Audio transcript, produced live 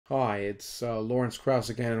Hi, it's Lawrence Krauss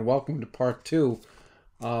again, and welcome to part 2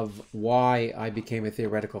 of why I became a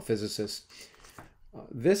theoretical physicist.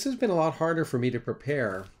 This has been a lot harder for me to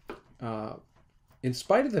prepare, in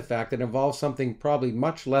spite of the fact that it involves something probably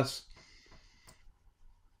much less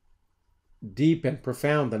deep and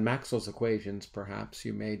profound than Maxwell's equations, perhaps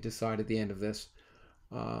you may decide at the end of this.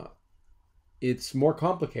 It's more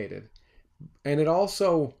complicated, and it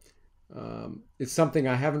also it's something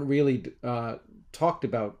I haven't really talked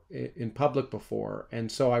about in public before,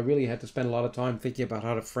 and so I really had to spend a lot of time thinking about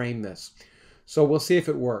how to frame this. So we'll see if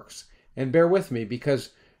it works, and bear with me, because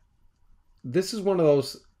this is one of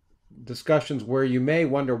those discussions where you may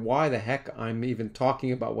wonder why the heck I'm even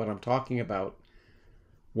talking about what I'm talking about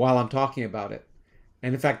while I'm talking about it.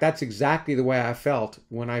 And in fact, that's exactly the way I felt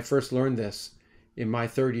when I first learned this in my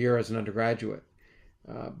third year as an undergraduate.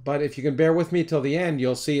 But if you can bear with me till the end,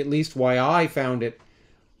 you'll see at least why I found it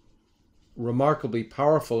remarkably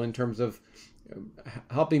powerful in terms of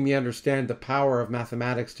helping me understand the power of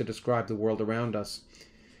mathematics to describe the world around us.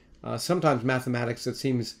 Sometimes mathematics that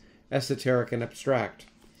seems esoteric and abstract.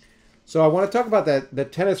 So I want to talk about the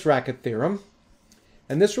tennis racket theorem.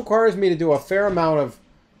 And this requires me to do a fair amount of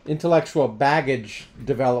intellectual baggage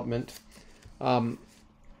development. Let's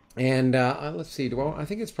see, I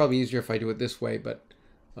think it's probably easier if I do it this way, but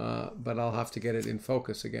I'll have to get it in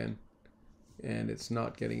focus again. And it's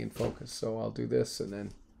not getting in focus, so I'll do this and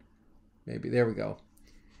then maybe, there we go.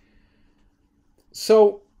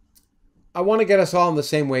 So I want to get us all on the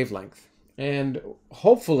same wavelength, and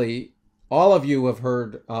hopefully all of you have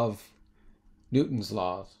heard of Newton's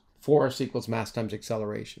laws, force equals mass times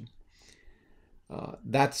acceleration.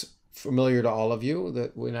 That's familiar to all of you,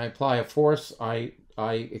 that when I apply a force, I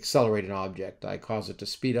accelerate an object. I cause it to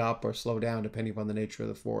speed up or slow down depending upon the nature of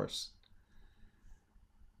the force.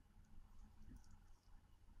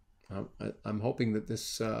 I'm hoping that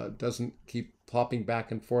this doesn't keep plopping back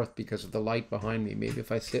and forth because of the light behind me. Maybe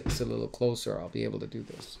if I sit a little closer, I'll be able to do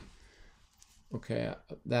this. Okay,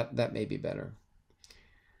 that may be better.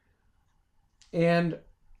 And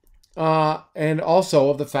also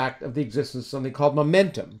of the fact of the existence of something called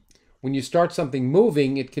momentum. When you start something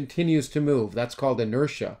moving, it continues to move. That's called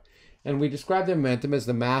inertia. And we describe the momentum as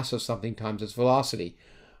the mass of something times its velocity.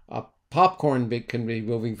 Popcorn can be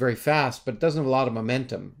moving very fast, but it doesn't have a lot of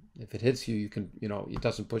momentum. If it hits you, it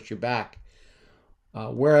doesn't push you back.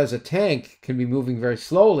 Whereas a tank can be moving very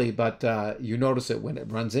slowly, but you notice it when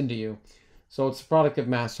it runs into you. So it's the product of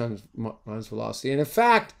mass times velocity. And in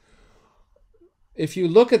fact, if you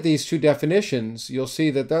look at these two definitions, you'll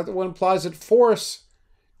see that that one implies that force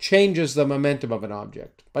changes the momentum of an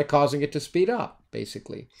object by causing it to speed up,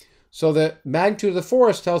 basically. So the magnitude of the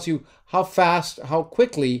force tells you how fast, how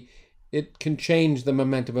quickly it can change the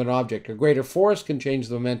momentum of an object. A greater force can change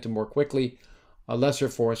the momentum more quickly. A lesser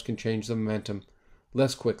force can change the momentum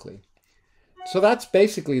less quickly. So that's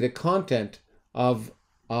basically the content of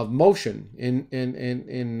motion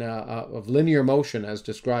of linear motion as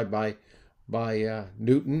described by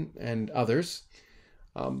Newton and others.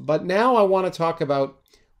 But now I want to talk about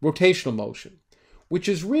rotational motion, which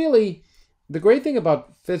is really the great thing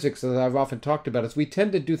about physics, as I've often talked about, is we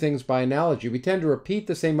tend to do things by analogy. We tend to repeat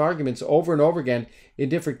the same arguments over and over again in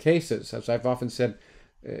different cases. As I've often said,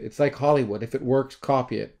 it's like Hollywood. If it works,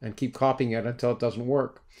 copy it and keep copying it until it doesn't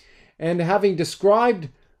work. And having described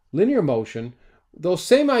linear motion, those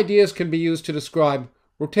same ideas can be used to describe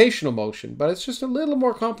rotational motion, but it's just a little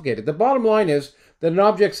more complicated. The bottom line is that an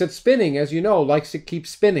object that's spinning, as you know, likes to keep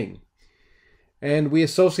spinning. And we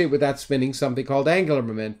associate with that spinning something called angular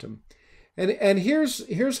momentum. And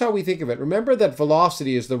here's how we think of it. Remember that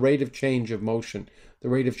velocity is the rate of change of motion, the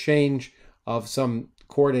rate of change of some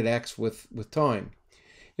coordinate x with time.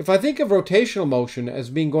 If I think of rotational motion as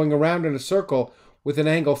being going around in a circle with an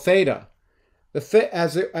angle theta,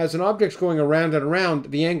 as an object's going around and around,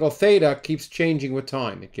 the angle theta keeps changing with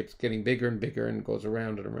time. It keeps getting bigger and bigger and goes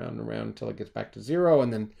around and around and around until it gets back to zero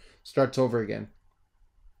and then starts over again.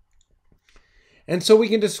 And so we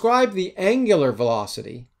can describe the angular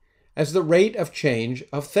velocity as the rate of change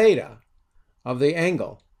of theta, of the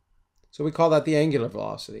angle. So we call that the angular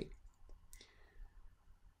velocity.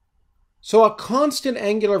 So a constant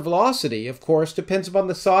angular velocity, of course, depends upon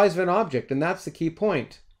the size of an object, and that's the key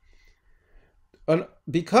point.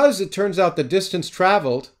 Because it turns out the distance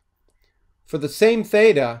traveled for the same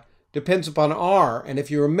theta depends upon r, and if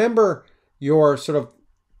you remember your sort of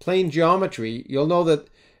plane geometry, you'll know that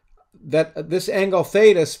this angle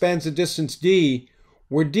theta spans a distance d,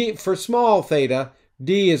 where d, for small theta,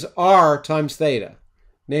 d is r times theta.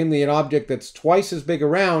 Namely, an object that's twice as big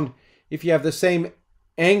around, if you have the same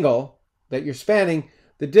angle that you're spanning,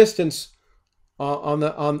 the distance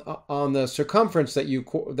on the circumference that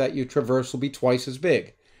you traverse will be twice as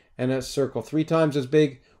big, and a circle 3 times as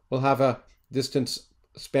big will have a distance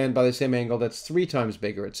spanned by the same angle that's 3 times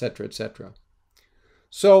bigger, etc., etc.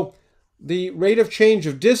 So the rate of change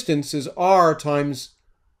of distance is r times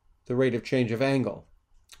the rate of change of angle.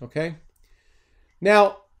 Okay?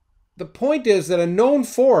 Now, the point is that a known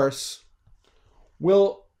force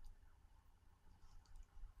will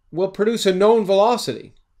produce a known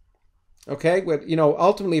velocity. Okay? But,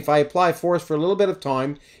 ultimately, if I apply force for a little bit of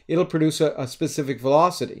time, it'll produce a specific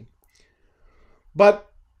velocity.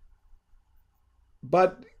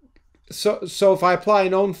 So if I apply a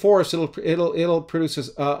known force, it'll produce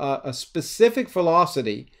a specific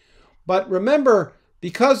velocity. But remember,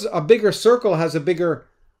 because a bigger circle has a bigger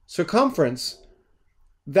circumference,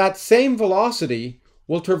 that same velocity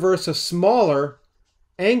will traverse a smaller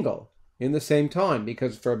angle in the same time,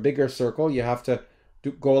 because for a bigger circle, you have to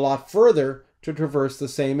go a lot further to traverse the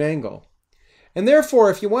same angle. And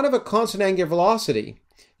therefore, if you want to have a constant angular velocity,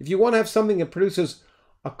 if you want to have something that produces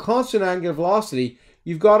a constant angular velocity,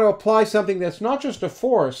 you've got to apply something that's not just a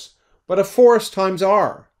force, but a force times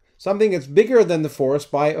r. Something that's bigger than the force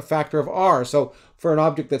by a factor of r. So for an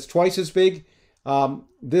object that's twice as big,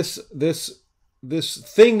 this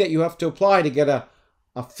thing that you have to apply to get a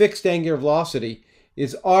fixed angular velocity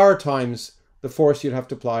is r times the force you'd have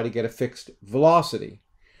to apply to get a fixed velocity.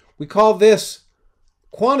 We call this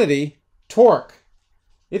quantity torque.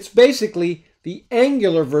 It's basically the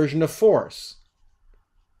angular version of force.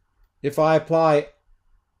 If I apply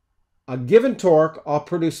a given torque, I'll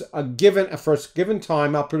produce for a given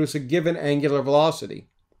time, I'll produce a given angular velocity.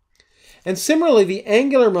 And similarly, the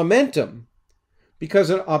angular momentum, because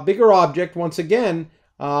a bigger object, once again,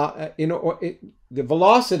 the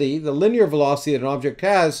velocity, the linear velocity that an object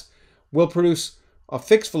has, will produce a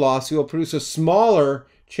fixed velocity, will produce a smaller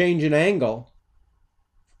change in angle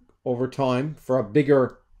over time for a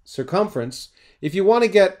bigger circumference. If you want to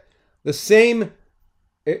get the same,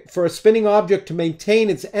 for a spinning object to maintain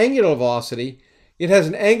its angular velocity, it has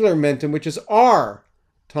an angular momentum, which is r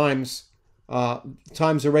times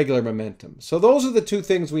the regular momentum. So those are the two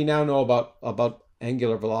things we now know about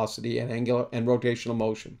angular velocity and rotational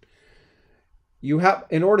motion. You have,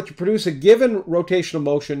 in order to produce a given rotational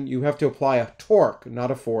motion, you have to apply a torque, not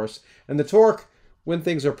a force. And the torque, when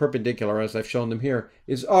things are perpendicular, as I've shown them here,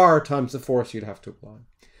 is r times the force you'd have to apply.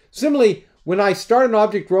 Similarly, when I start an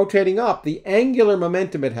object rotating up, the angular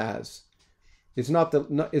momentum it has is not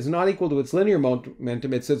equal to its linear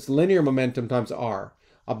momentum. It's its linear momentum times r.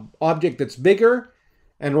 An object that's bigger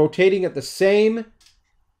and rotating at the same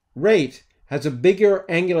rate has a bigger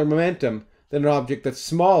angular momentum than an object that's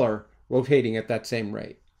smaller rotating at that same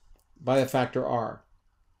rate by a factor r.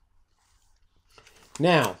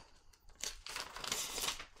 Now,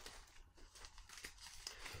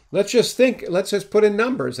 let's just put in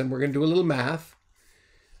numbers, and we're going to do a little math.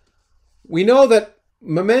 We know that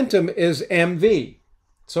momentum is mv.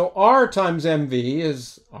 So r times mv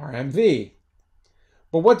is rmv.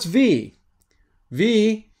 But what's v?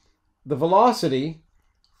 V, the velocity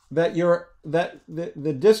that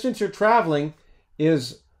the distance you're traveling,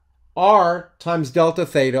 is r times delta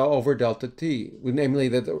theta over delta t. Namely,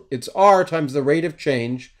 that it's r times the rate of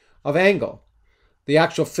change of angle. The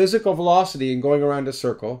actual physical velocity in going around a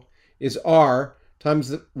circle is r times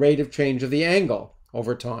the rate of change of the angle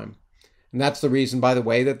over time. And that's the reason, by the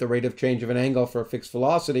way, that the rate of change of an angle for a fixed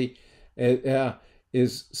velocity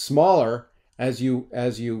is smaller as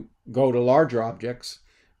you go to larger objects,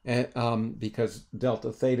 because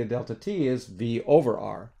delta theta delta t is v over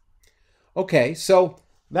r. Okay, so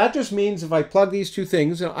that just means if I plug these two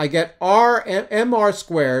things, I get mr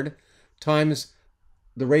squared times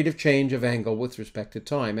the rate of change of angle with respect to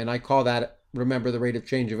time. And I call that, remember, the rate of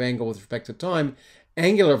change of angle with respect to time,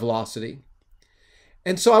 angular velocity.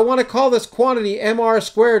 And so I want to call this quantity mr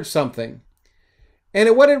squared something.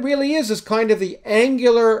 And what it really is kind of the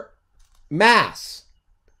angular mass.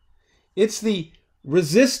 It's the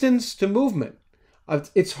resistance to movement.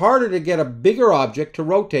 It's harder to get a bigger object to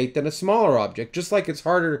rotate than a smaller object, just like it's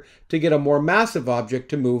harder to get a more massive object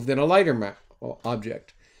to move than a lighter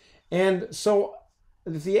object. And so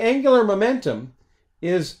the angular momentum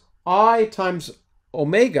is I times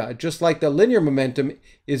omega, just like the linear momentum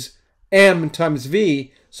is m times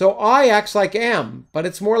v. So I acts like m, but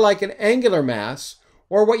it's more like an angular mass,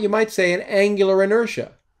 or what you might say an angular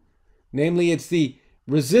inertia. Namely, it's the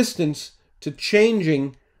resistance to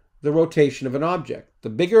changing the rotation of an object. The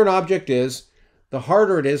bigger an object is, the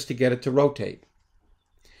harder it is to get it to rotate.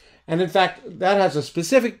 And in fact, that has a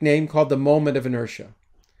specific name called the moment of inertia.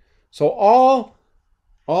 So all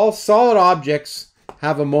solid objects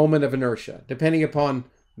have a moment of inertia, depending upon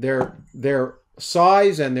their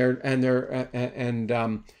size and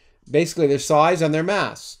basically their size and their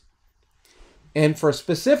mass. And for a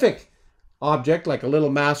specific object, like a little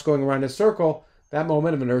mass going around a circle, that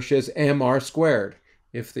moment of inertia is mr squared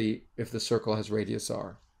if the circle has radius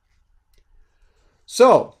r.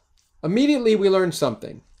 So immediately we learn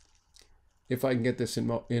something. If I can get this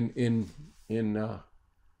there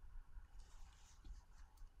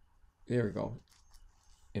we go,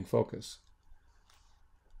 in focus.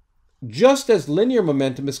 Just as linear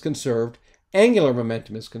momentum is conserved, angular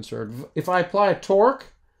momentum is conserved. If I apply a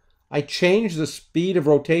torque, I change the speed of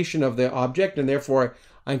rotation of the object, and therefore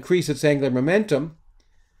I increase its angular momentum.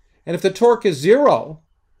 And if the torque is 0,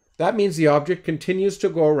 that means the object continues to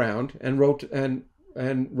go around and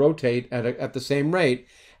rotate at the same rate,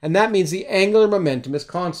 and that means the angular momentum is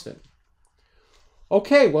constant.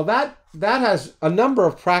 Okay, well that has a number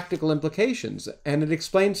of practical implications, and it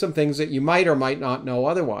explains some things that you might or might not know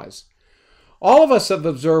otherwise. All of us have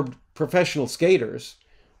observed professional skaters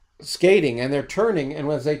skating, and they're turning, and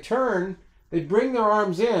as they turn, they bring their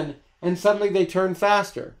arms in, and suddenly they turn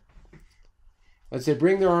faster. As they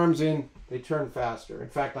bring their arms in, they turn faster. In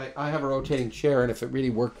fact, I have a rotating chair, and if it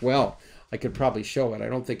really worked well, I could probably show it. I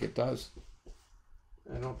don't think it does.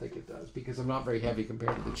 I don't think it does, because I'm not very heavy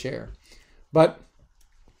compared to the chair. But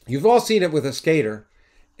you've all seen it with a skater,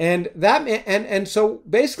 and so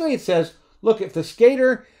basically it says, look, if the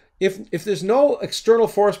skater, if there's no external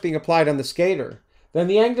force being applied on the skater, then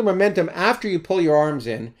the angular momentum after you pull your arms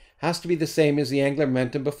in has to be the same as the angular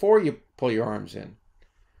momentum before you pull your arms in.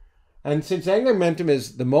 And since angular momentum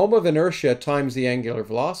is the moment of inertia times the angular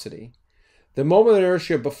velocity, the moment of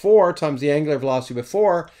inertia before times the angular velocity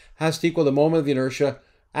before has to equal the moment of the inertia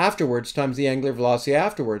afterwards times the angular velocity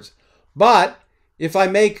afterwards. But if I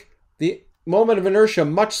make the moment of inertia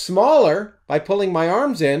much smaller by pulling my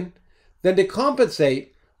arms in, then to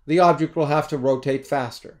compensate, the object will have to rotate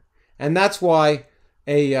faster. And that's why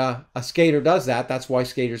a skater does that. That's why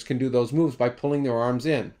skaters can do those moves by pulling their arms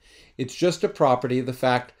in. It's just a property of the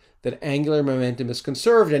fact that angular momentum is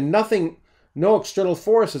conserved, and no external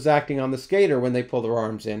force is acting on the skater when they pull their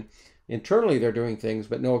arms in. Internally they're doing things,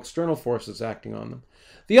 but no external force is acting on them.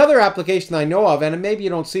 The other application I know of, and maybe you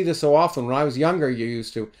don't see this so often, when I was younger you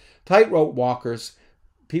used to, tightrope walkers,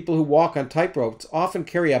 people who walk on tightropes, often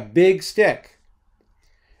carry a big stick.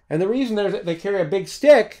 And the reason they carry a big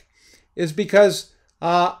stick is because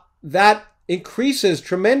that increases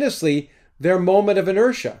tremendously their moment of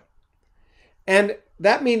inertia. And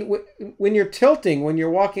that means when you're tilting, when you're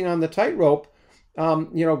walking on the tightrope,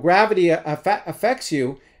 gravity affects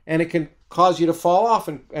you, and it can cause you to fall off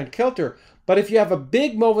and kilter. But if you have a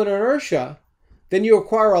big moment of inertia, then you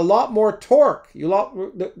require a lot more torque.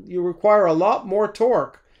 You require a lot more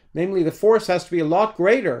torque. Namely, the force has to be a lot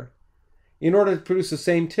greater in order to produce the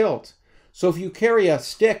same tilt. So if you carry a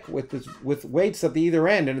stick with weights at the either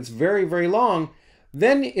end, and it's very, very long,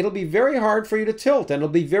 then it'll be very hard for you to tilt, and it'll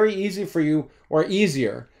be very easy for you, or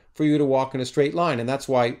easier for you, to walk in a straight line. And that's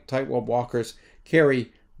why tightrope walkers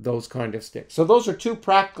carry those kind of sticks. So those are two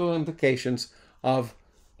practical implications of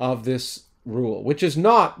this rule, which is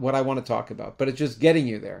not what I want to talk about, but it's just getting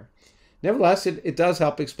you there. Nevertheless, it does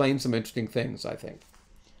help explain some interesting things, I think.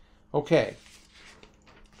 Okay.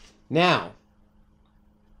 Now,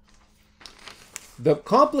 the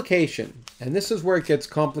complication, and this is where it gets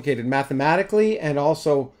complicated mathematically and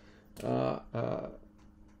also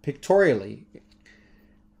pictorially.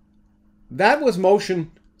 That was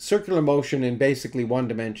motion, circular motion in basically one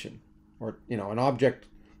dimension, or an object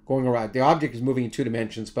going around. The object is moving in 2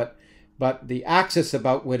 dimensions, but the axis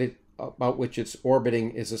about which it's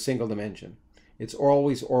orbiting is a single dimension. It's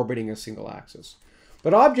always orbiting a single axis.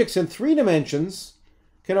 But objects in 3 dimensions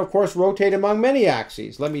can, of course, rotate among many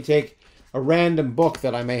axes. Let me take a random book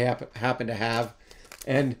that I may happen to have,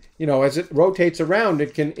 and as it rotates around,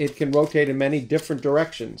 it can rotate in many different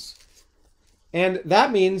directions, and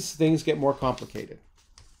that means things get more complicated.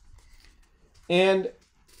 And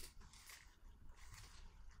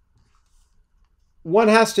one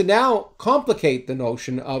has to now complicate the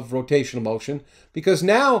notion of rotational motion, because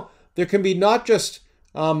now there can be not just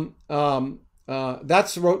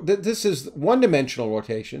this is one-dimensional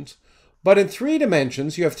rotations, but in 3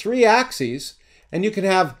 dimensions you have 3 axes, and you can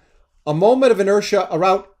have a moment of inertia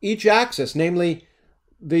around each axis, namely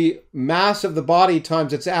the mass of the body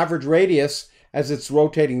times its average radius as it's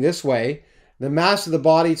rotating this way, the mass of the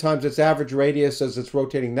body times its average radius as it's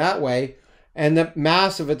rotating that way, and the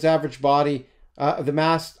mass of its average body, the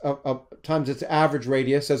mass times its average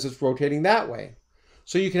radius as it's rotating that way.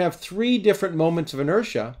 So you can have 3 different moments of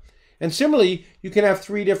inertia, And similarly, you can have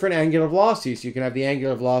three different angular velocities. You can have the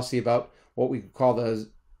angular velocity about what we call the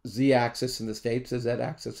z-axis in the States, the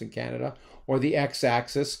z-axis in Canada, or the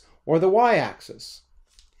x-axis, or the y-axis.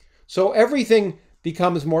 So everything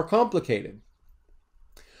becomes more complicated.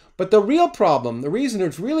 But the real problem, the reason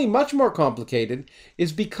it's really much more complicated,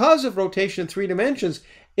 is because of rotation in 3 dimensions.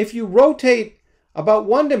 If you rotate about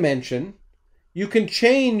 1 dimension, you can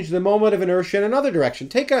change the moment of inertia in another direction.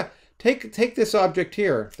 Take this object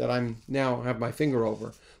here that I'm now have my finger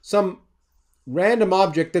over. Some random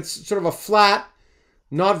object that's sort of a flat,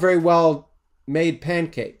 not very well made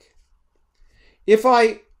pancake.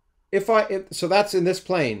 So that's in this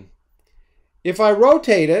plane. If I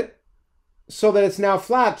rotate it so that it's now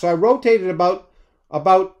flat, so I rotate it about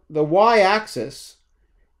the y-axis,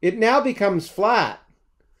 it now becomes flat.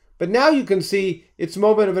 But now you can see its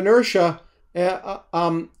moment of inertia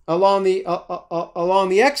along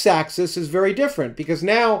the x-axis is very different, because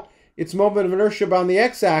now its moment of inertia on the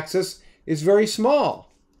x-axis is very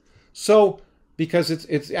small. So because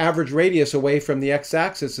its average radius away from the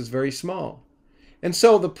x-axis is very small. And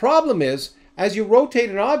so the problem is, as you rotate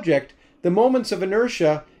an object, the moments of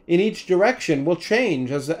inertia in each direction will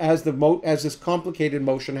change as this complicated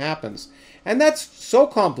motion happens. And that's so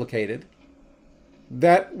complicated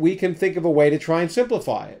that we can think of a way to try and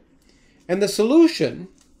simplify it. And the solution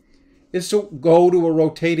is to go to a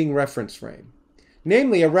rotating reference frame,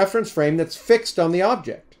 namely a reference frame that's fixed on the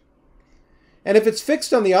object. And if it's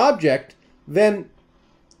fixed on the object, then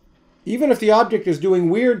even if the object is doing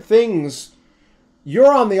weird things,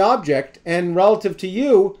 you're on the object, and relative to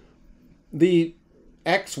you, the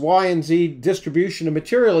x, y, and z distribution of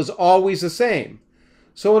material is always the same.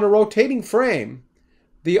 So in a rotating frame,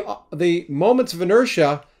 the moments of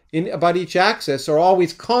inertia about each axis are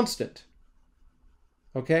always constant.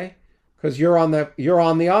 Okay? Because you're on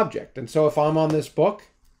the object. And so if I'm on this book,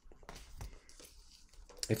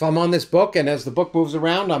 and as the book moves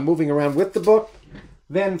around, I'm moving around with the book,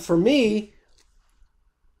 then for me,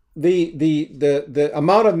 the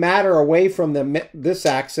amount of matter away from this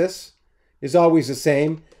axis is always the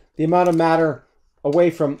same. The amount of matter away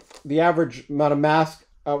from the average amount of mass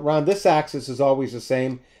around this axis is always the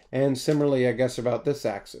same. And similarly, I guess, about this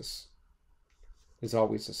axis is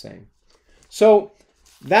always the same. So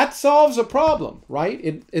that solves a problem,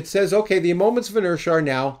 right? It says, okay, the moments of inertia are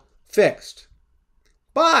now fixed.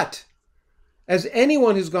 But as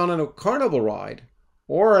anyone who's gone on a carnival ride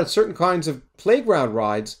or at certain kinds of playground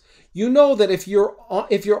rides, you know that if you're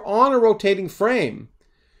on a rotating frame,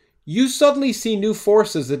 you suddenly see new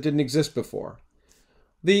forces that didn't exist before.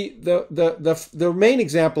 The main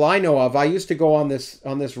example I know of, I used to go on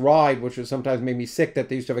this ride, which was sometimes made me sick, that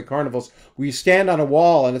they used to have at carnivals, where you stand on a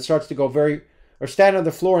wall and it starts to go or stand on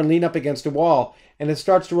the floor and lean up against a wall, and it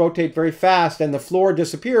starts to rotate very fast, and the floor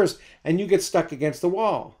disappears, and you get stuck against the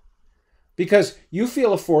wall. Because you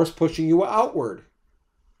feel a force pushing you outward.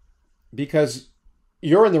 Because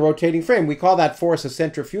you're in the rotating frame. We call that force a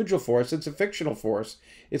centrifugal force. It's a fictional force.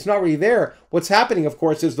 It's not really there. What's happening, of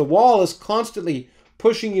course, is the wall is constantly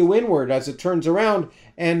pushing you inward as it turns around,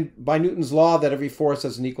 and by Newton's law that every force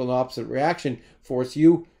has an equal and opposite reaction force,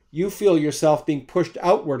 you feel yourself being pushed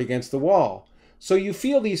outward against the wall. So you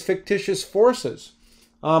feel these fictitious forces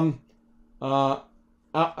outward,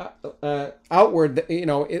 you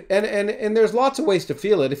know, and there's lots of ways to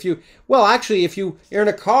feel it. If you're in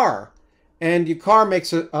a car and your car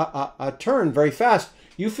makes a turn very fast,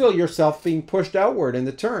 you feel yourself being pushed outward in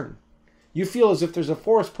the turn. You feel as if there's a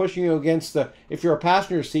force pushing you against if you're a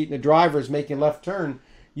passenger seat and the driver is making a left turn,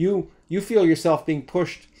 you feel yourself being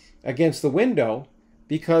pushed against the window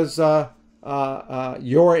because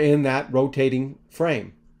you're in that rotating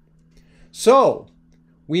frame. So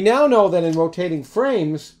we now know that in rotating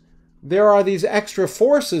frames, there are these extra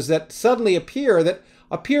forces that suddenly appear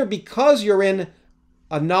because you're in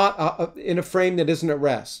a frame that isn't at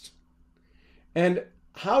rest. And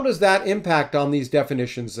how does that impact on these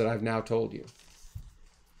definitions that I've now told you?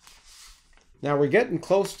 Now we're getting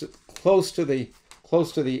close to the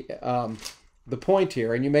point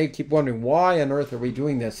here, and you may keep wondering, why on earth are we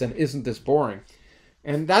doing this, and isn't this boring?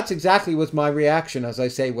 And that's exactly was my reaction, as I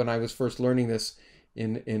say, when I was first learning this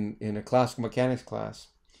in a classical mechanics class.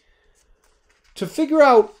 To figure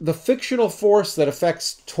out the fictional force that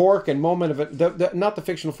affects torque and moment of not the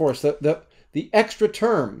fictional force, the extra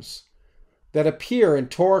terms that appear in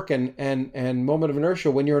torque and moment of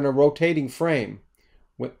inertia when you're in a rotating frame.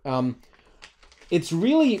 It's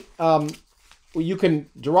really, you can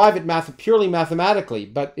derive it purely mathematically,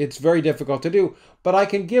 but it's very difficult to do. But I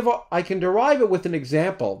can derive it with an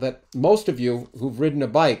example that most of you who've ridden a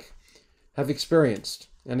bike have experienced.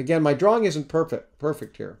 And again, my drawing isn't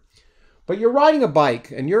perfect here. But you're riding a bike,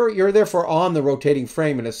 and you're therefore on the rotating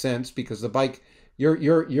frame in a sense, because the bike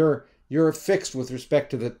you're fixed with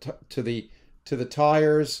respect to the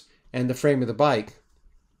tires and the frame of the bike.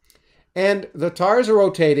 And the tires are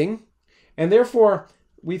rotating, and therefore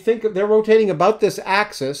we think they're rotating about this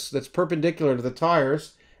axis that's perpendicular to the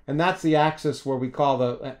tires, and that's the axis where we call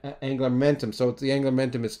the angular momentum. So the angular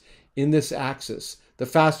momentum is in this axis. The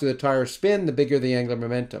faster the tires spin, the bigger the angular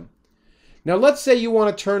momentum. Now let's say you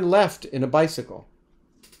want to turn left in a bicycle.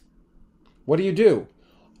 What do?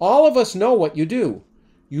 All of us know what you do.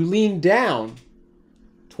 You lean down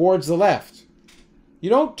towards the left. You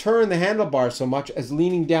don't turn the handlebar so much as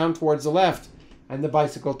leaning down towards the left, and the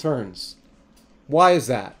bicycle turns. Why is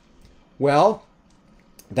that? Well,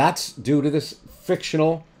 that's due to this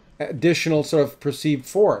frictional, additional sort of perceived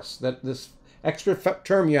force, that this extra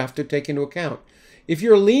term you have to take into account. If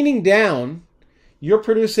you're leaning down, you're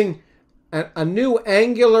producing a new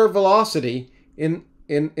angular velocity in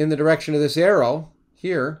the direction of this arrow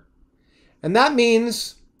here, and that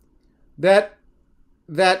means that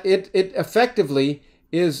it effectively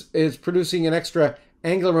is producing an extra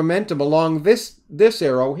angular momentum along this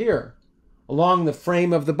arrow here, along the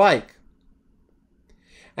frame of the bike.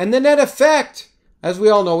 And the net effect, as we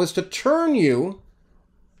all know, is to turn you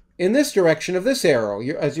in this direction of this arrow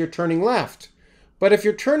as you're turning left. But if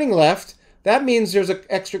you're turning left, that means there's an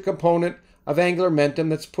extra component of angular momentum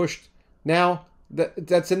that's pushed now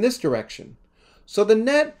that's in this direction. So the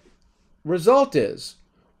net result is,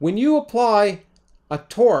 when you apply a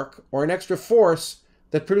torque or an extra force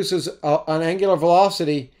that produces an angular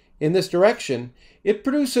velocity in this direction, it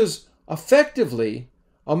produces effectively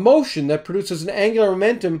a motion that produces an angular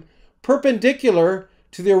momentum perpendicular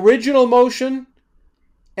to the original motion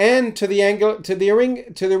and to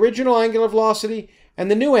the original angular velocity and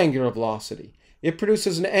the new angular velocity. It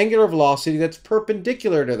produces an angular velocity that's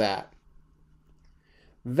perpendicular to that.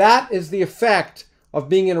 That is the effect of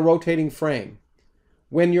being in a rotating frame.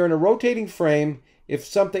 When you're in a rotating frame,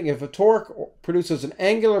 if a torque produces an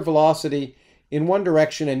angular velocity in one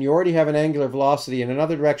direction and you already have an angular velocity in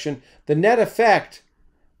another direction, the net effect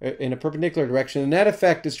in a perpendicular direction, the net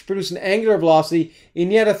effect is to produce an angular velocity in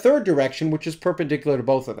yet a third direction, which is perpendicular to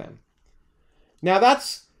both of them. Now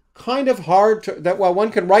that's kind of hard well,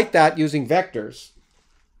 one can write that using vectors,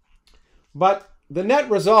 but the net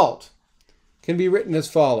result can be written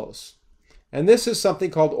as follows. And this is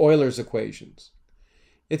something called Euler's equations.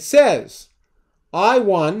 It says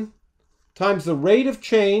I1 times the rate of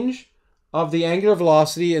change of the angular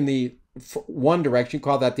velocity in the one direction,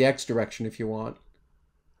 call that the x direction if you want,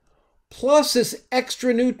 plus this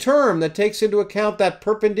extra new term that takes into account that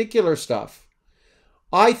perpendicular stuff.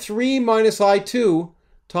 I3 minus I2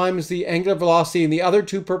 times the angular velocity in the other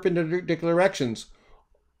two perpendicular directions,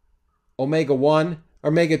 omega 1,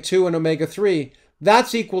 omega 2, and omega 3,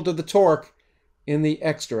 that's equal to the torque in the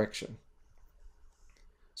x direction.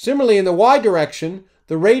 Similarly, in the y direction,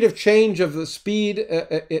 the rate of change of the speed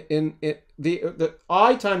the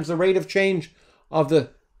I times the rate of change of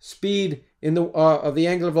the speed in the of the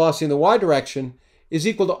angular velocity in the y direction is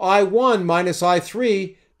equal to I1 minus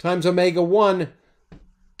I3 times omega 1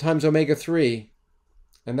 times omega 3,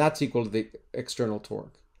 and that's equal to the external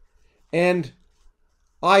torque. And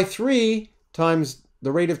I3 times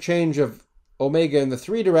the rate of change of omega in the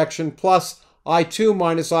 3 direction plus I2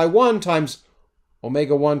 minus I1 times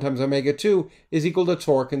omega 1 times omega 2 is equal to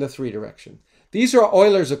torque in the 3 direction. These are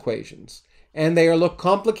Euler's equations, and they look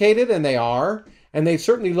complicated, and they are, and they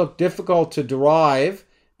certainly look difficult to derive,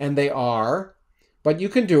 and they are, but you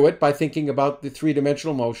can do it by thinking about the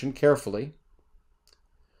three-dimensional motion carefully.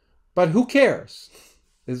 But who cares?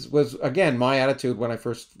 This was, again, my attitude when I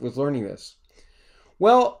first was learning this.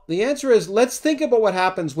 Well, the answer is, let's think about what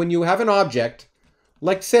happens when you have an object,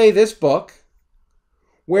 like, say, this book,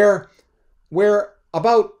 where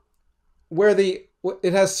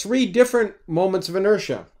it has three different moments of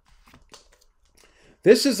inertia.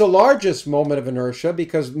 This is the largest moment of inertia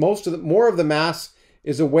because more of the mass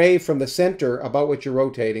is away from the center about which you're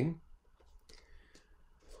rotating.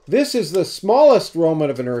 This is the smallest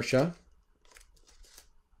moment of inertia.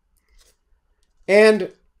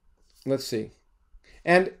 And let's see.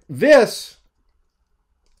 And this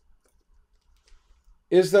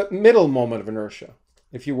is the middle moment of inertia,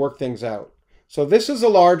 if you work things out. So this is the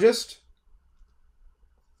largest.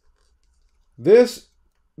 This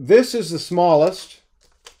is the smallest.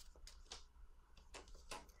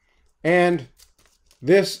 And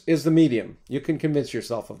this is the medium. You can convince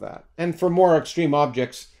yourself of that. And for more extreme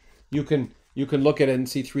objects, you can look at it and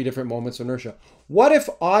see three different moments of inertia. What if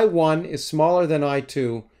I1 is smaller than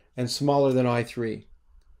I2 and smaller than I3?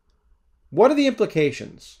 What are the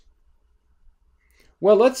implications?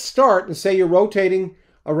 Well, let's start and say you're rotating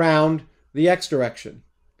around the x direction.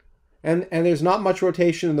 And there's not much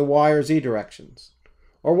rotation in the y or z directions.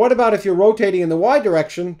 Or what about if you're rotating in the y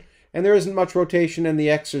direction and there isn't much rotation in the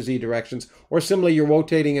x or z directions? Or similarly, you're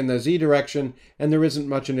rotating in the z direction and there isn't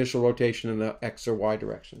much initial rotation in the x or y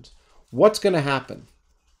directions. What's going to happen?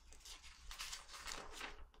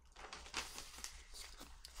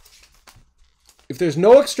 If there's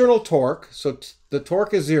no external torque, so the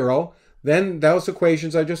torque is 0, then those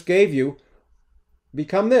equations I just gave you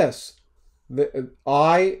become this.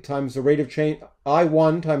 I times the rate of change,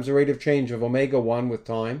 I1 times the rate of change of omega 1 with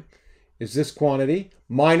time is this quantity,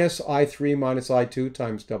 minus I3 minus I2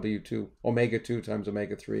 times W2, omega 2 times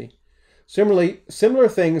omega 3. Similarly, similar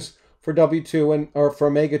things for W2 or for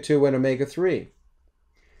omega 2 and omega 3.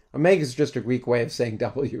 Omega is just a Greek way of saying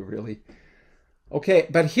W, really. Okay,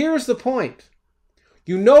 but here's the point.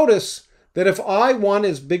 You notice that if I1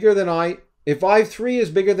 is bigger than if I3 is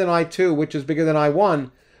bigger than I2, which is bigger than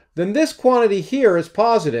I1, then this quantity here is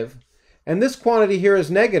positive, and this quantity here is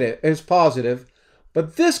negative, is positive,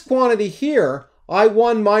 but this quantity here,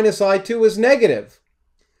 I1 minus I2, is negative.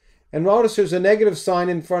 And notice there's a negative sign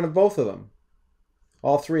in front of both of them,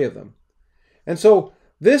 all three of them. And so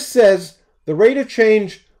this says the rate of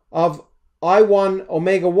change of I1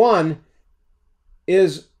 omega 1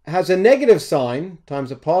 has a negative sign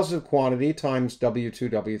times a positive quantity times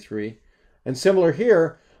W2, W3, and similar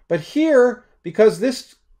here. But here, because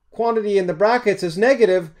this quantity in the brackets is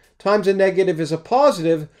negative, times a negative is a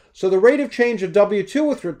positive, so the rate of change of W2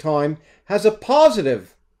 with time has a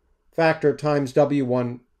positive factor times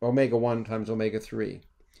W1, omega 1 times omega 3.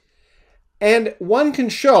 And one can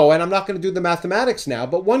show, and I'm not going to do the mathematics now,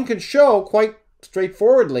 but one can show quite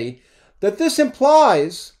straightforwardly that this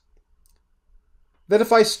implies that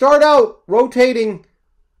if I start out rotating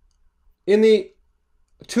in the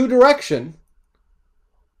 2 direction,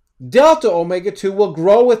 delta omega 2 will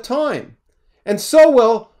grow with time. And so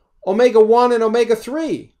will omega 1 and omega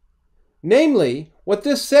 3. Namely, what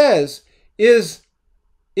this says is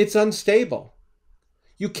it's unstable.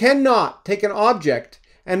 You cannot take an object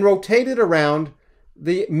and rotate it around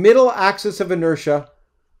the middle axis of inertia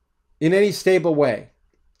in any stable way.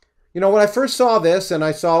 You know, when I first saw this and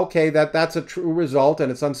I saw, okay, that's a true result and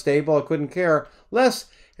it's unstable, I couldn't care less.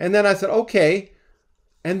 And then I said, okay.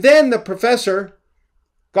 And then the professor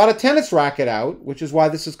got a tennis racket out, which is why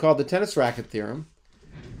this is called the tennis racket theorem,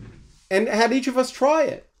 and had each of us try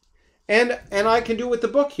it. And I can do it with the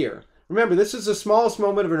book here. Remember, this is the smallest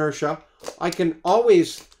moment of inertia. I can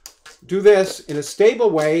always do this in a stable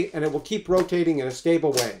way, and it will keep rotating in a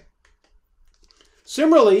stable way.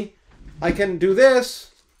 Similarly, I can do this,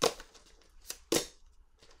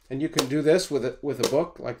 and you can do this with a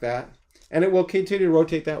book like that, and it will continue to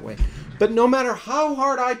rotate that way. But no matter how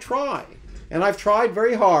hard I try, and I've tried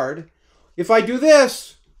very hard, if I do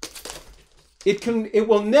this,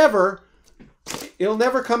 it'll never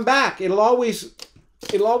come back. It'll always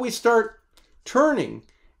start turning,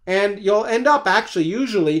 and you'll end up actually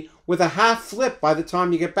usually with a half flip by the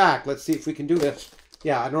time you get back. Let's see if we can do this.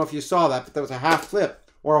 Yeah, I don't know if you saw that, but that was a half flip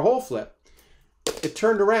or a whole flip. It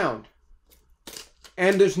turned around.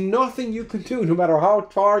 And there's nothing you can do, no matter how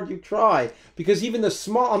hard you try, because even the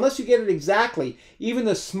small, unless you get it exactly, even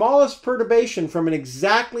the smallest perturbation from an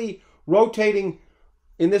exactly rotating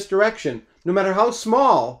in this direction, no matter how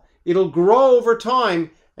small, it'll grow over time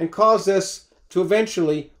and cause this to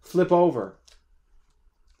eventually flip over.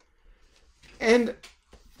 And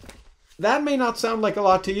that may not sound like a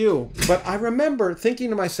lot to you, but I remember thinking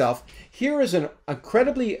to myself, here is an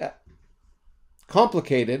incredibly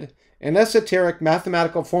complicated an esoteric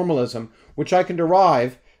mathematical formalism, which I can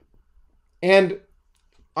derive, and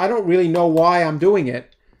I don't really know why I'm doing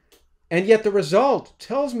it, and yet the result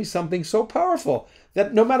tells me something so powerful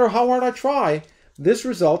that no matter how hard I try, this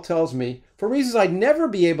result tells me, for reasons I'd never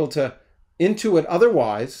be able to intuit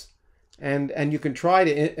otherwise, and you can try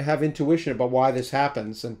to have intuition about why this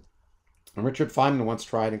happens, and Richard Feynman once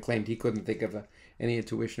tried and claimed he couldn't think of any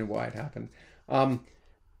intuition of why it happened.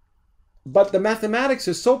 But the mathematics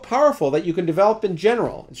is so powerful that you can develop in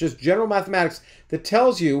general. It's just general mathematics that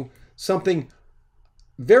tells you something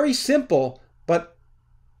very simple, but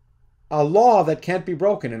a law that can't be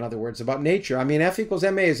broken, in other words, about nature. I mean, F equals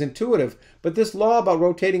ma is intuitive, but this law about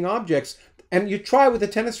rotating objects, and you try with a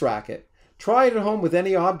tennis racket. Try it at home with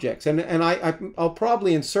any objects. And I'll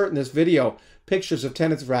probably insert in this video pictures of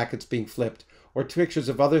tennis rackets being flipped or pictures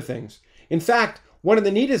of other things. In fact, one of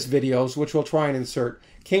the neatest videos, which we'll try and insert,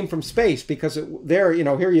 came from space because here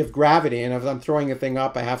you have gravity, and if I'm throwing a thing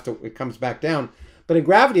up, it comes back down. But in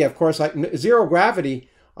gravity, of course, zero gravity,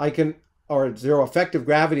 I can or zero effective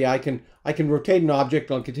gravity, I can rotate an object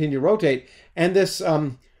and I'll continue to rotate. And this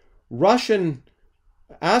Russian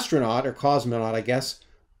astronaut or cosmonaut, I guess,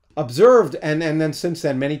 observed, and then since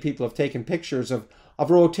then many people have taken pictures of a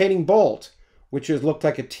rotating bolt, which looked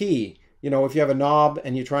like a T. You know, if you have a knob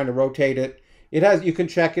and you're trying to rotate it, you can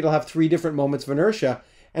check it'll have 3 different moments of inertia.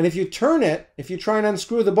 And if you turn it, if you try and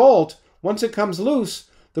unscrew the bolt, once it comes loose,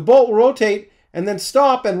 the bolt will rotate and then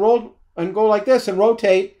stop and roll and go like this and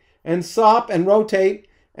rotate and stop and rotate,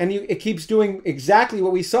 and it keeps doing exactly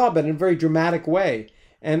what we saw, but in a very dramatic way.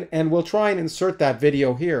 And we'll try and insert that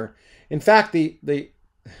video here. In fact, the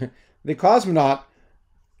cosmonaut,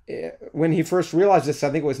 when he first realized this,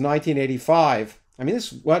 I think it was 1985. I mean,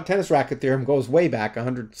 this tennis racket theorem goes way back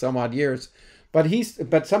 100 some odd years,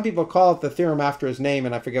 but some people call it the theorem after his name,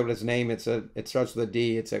 and I forget what his name. It starts with a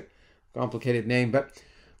D. It's a complicated name, but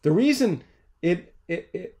the reason it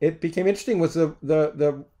became interesting was at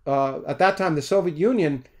that time the Soviet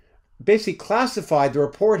Union basically classified the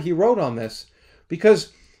report he wrote on this,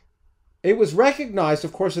 because it was recognized,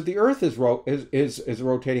 of course, that the Earth is a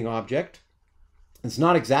rotating object. It's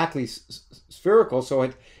not exactly spherical, so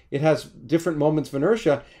it has different moments of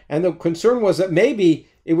inertia, and the concern was that maybe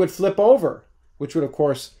it would flip over, which would, of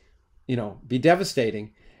course, be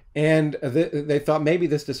devastating. And they thought maybe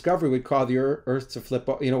this discovery would cause the Earth to flip,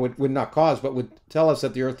 would not cause, but would tell us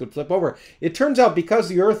that the Earth would flip over. It turns out because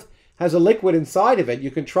the Earth has a liquid inside of it,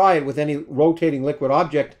 you can try it with any rotating liquid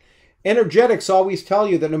object. Energetics always tell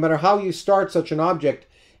you that no matter how you start such an object,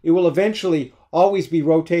 it will eventually always be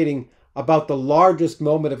rotating about the largest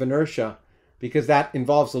moment of inertia, because that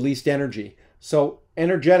involves the least energy. So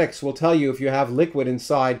energetics will tell you, if you have liquid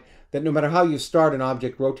inside, that no matter how you start an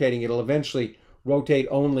object rotating, it'll eventually rotate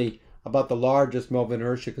only about the largest moment of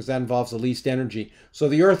inertia, because that involves the least energy. So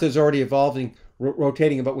the Earth is already evolving,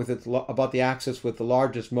 rotating about the axis with the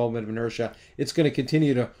largest moment of inertia. It's going to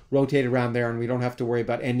continue to rotate around there, and we don't have to worry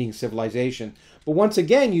about ending civilization. But once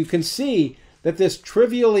again, you can see that this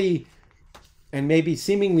trivially and maybe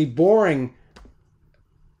seemingly boring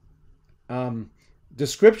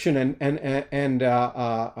description and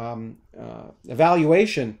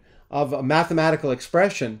evaluation of a mathematical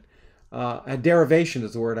expression, a derivation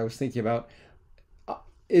is the word I was thinking about,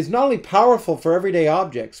 is not only powerful for everyday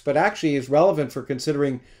objects, but actually is relevant for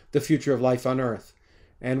considering the future of life on Earth.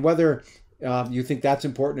 And whether you think that's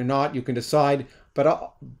important or not, you can decide.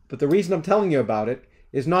 But the reason I'm telling you about it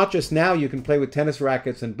is not just now you can play with tennis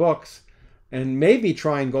rackets and books and maybe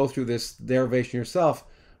try and go through this derivation yourself,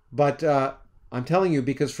 but I'm telling you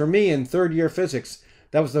because for me in third year physics,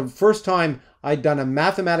 that was the first time I'd done a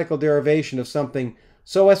mathematical derivation of something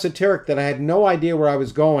so esoteric that I had no idea where I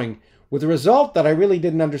was going, with the result that I really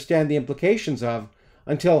didn't understand the implications of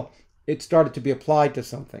until it started to be applied to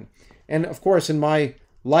something. And of course, in my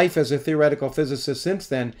life as a theoretical physicist since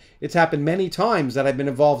then, it's happened many times that I've been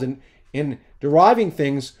involved in deriving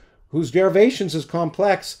things whose derivations is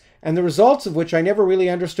complex and the results of which I never really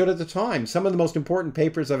understood at the time. Some of the most important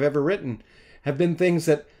papers I've ever written have been things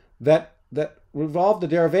that involved the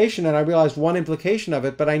derivation, and I realized one implication of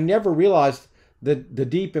it, but I never realized the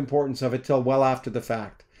deep importance of it till well after the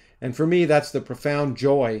fact. And for me, that's the profound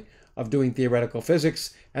joy of doing theoretical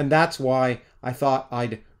physics, and that's why I thought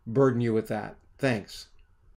I'd burden you with that. Thanks.